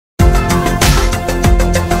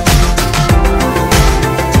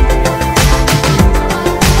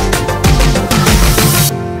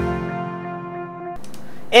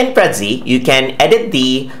in Prezi, you can edit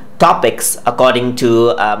the topics according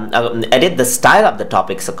to edit the style of the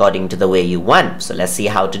topics according to the way you want. So let's see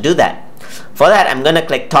how to do that. For that, I'm going to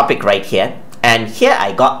click topic right here, and here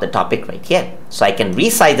I got the topic right here. So I can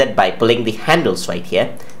resize it by pulling the handles right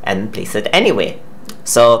here and place it anywhere.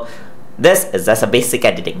 So this is just a basic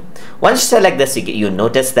editing. Once you select this, you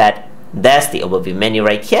notice that there's the overview menu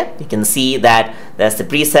right here. You can see that there's the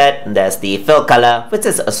preset and there's the fill color, which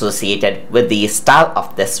is associated with the style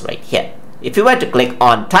of this right here. If you were to click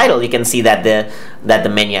on title, you can see that the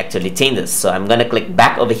menu actually changes. So I'm going to click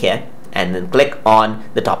back over here and then click on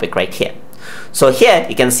the topic right here. So here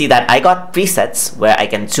you can see that I got presets where I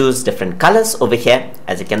can choose different colors over here,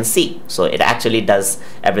 as you can see. So it actually does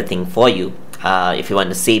everything for you if you want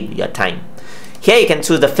to save your time. Here you can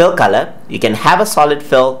choose the fill color. You can have a solid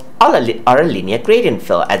fill or a linear gradient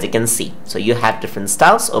fill, as you can see. So you have different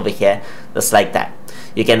styles over here, just like that.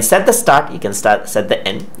 You can set the start, you can set the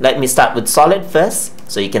end. Let me start with solid first.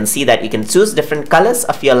 So you can see that you can choose different colors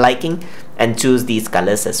of your liking and choose these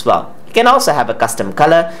colors as well. You can also have a custom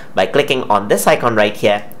color by clicking on this icon right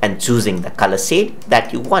here and choosing the color shade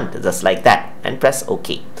that you want, just like that, and press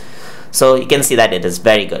OK. So you can see that it is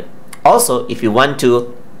very good. Also, if you want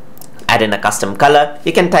to add in a custom color,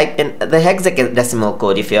 you can type in the hexadecimal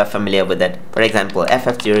code if you are familiar with it. For example,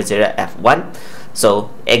 FF00F1.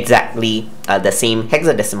 So exactly the same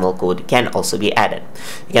hexadecimal code can also be added.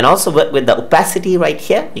 You can also work with the opacity right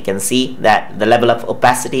here. You can see that the level of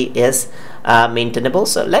opacity is maintainable.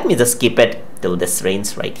 So let me just keep it to this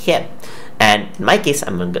range right here. And in my case,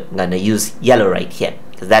 I'm gonna use yellow right here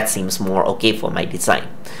because that seems more okay for my design.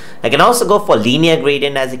 I can also go for linear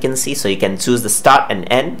gradient, as you can see. So you can choose the start and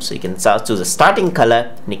end. So you can choose a starting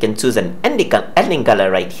color and you can choose an ending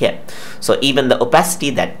color right here. So even the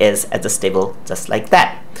opacity that is adjustable just like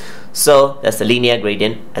that. So there's a linear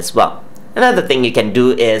gradient as well. Another thing you can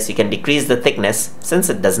do is you can decrease the thickness. Since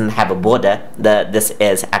it doesn't have a border, this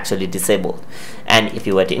is actually disabled. And if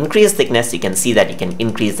you were to increase thickness, you can see that you can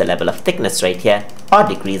increase the level of thickness right here or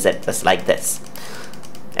decrease it just like this.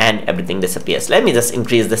 And everything disappears. Let me just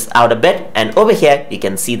increase this out a bit, and over here you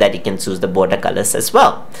can see that you can choose the border colors as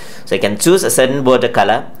well. So you can choose a certain border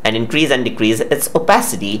color and increase and decrease its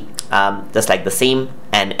opacity just like the same,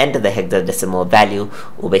 and enter the hexadecimal value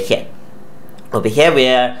over here. Over here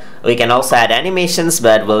where we can also add animations,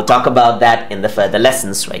 but we'll talk about that in the further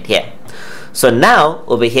lessons right here. So now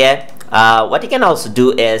over here, what you can also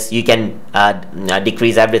do is you can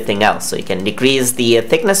decrease everything else. So you can decrease the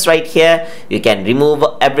thickness right here. You can remove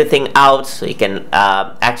everything out. So you can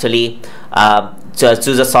actually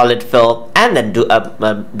choose a solid fill and then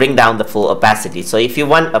bring down the full opacity. So if you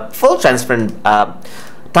want a full transparent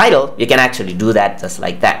title, you can actually do that just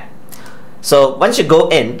like that. So once you go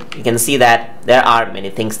in, you can see that there are many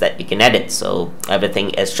things that you can edit. So everything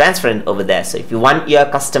is transparent over there. So if you want your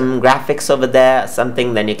custom graphics over there or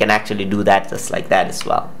something, then you can actually do that just like that as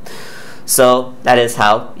well. So that is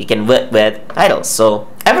how you can work with titles. So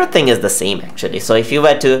everything is the same actually. So if you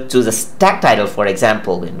were to choose a stack title, for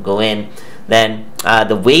example, and go in, then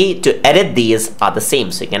the way to edit these are the same.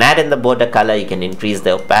 So you can add in the border color, you can increase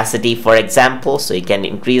the opacity, for example. So you can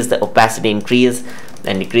increase the opacity, increase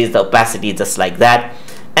and decrease the opacity just like that.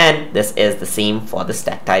 And this is the same for the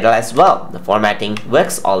stack title as well. The formatting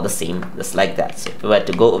works all the same just like that. So if we were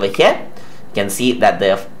to go over here, you can see that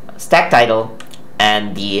the stack title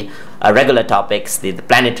and the regular topics, the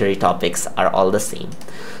planetary topics are all the same.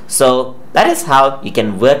 So that is how you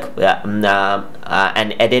can work and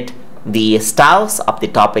edit the styles of the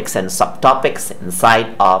topics and subtopics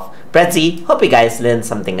inside of Prezi. Hope you guys learned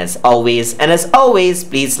something as always. And as always,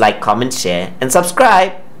 please like, comment, share, and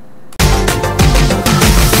subscribe.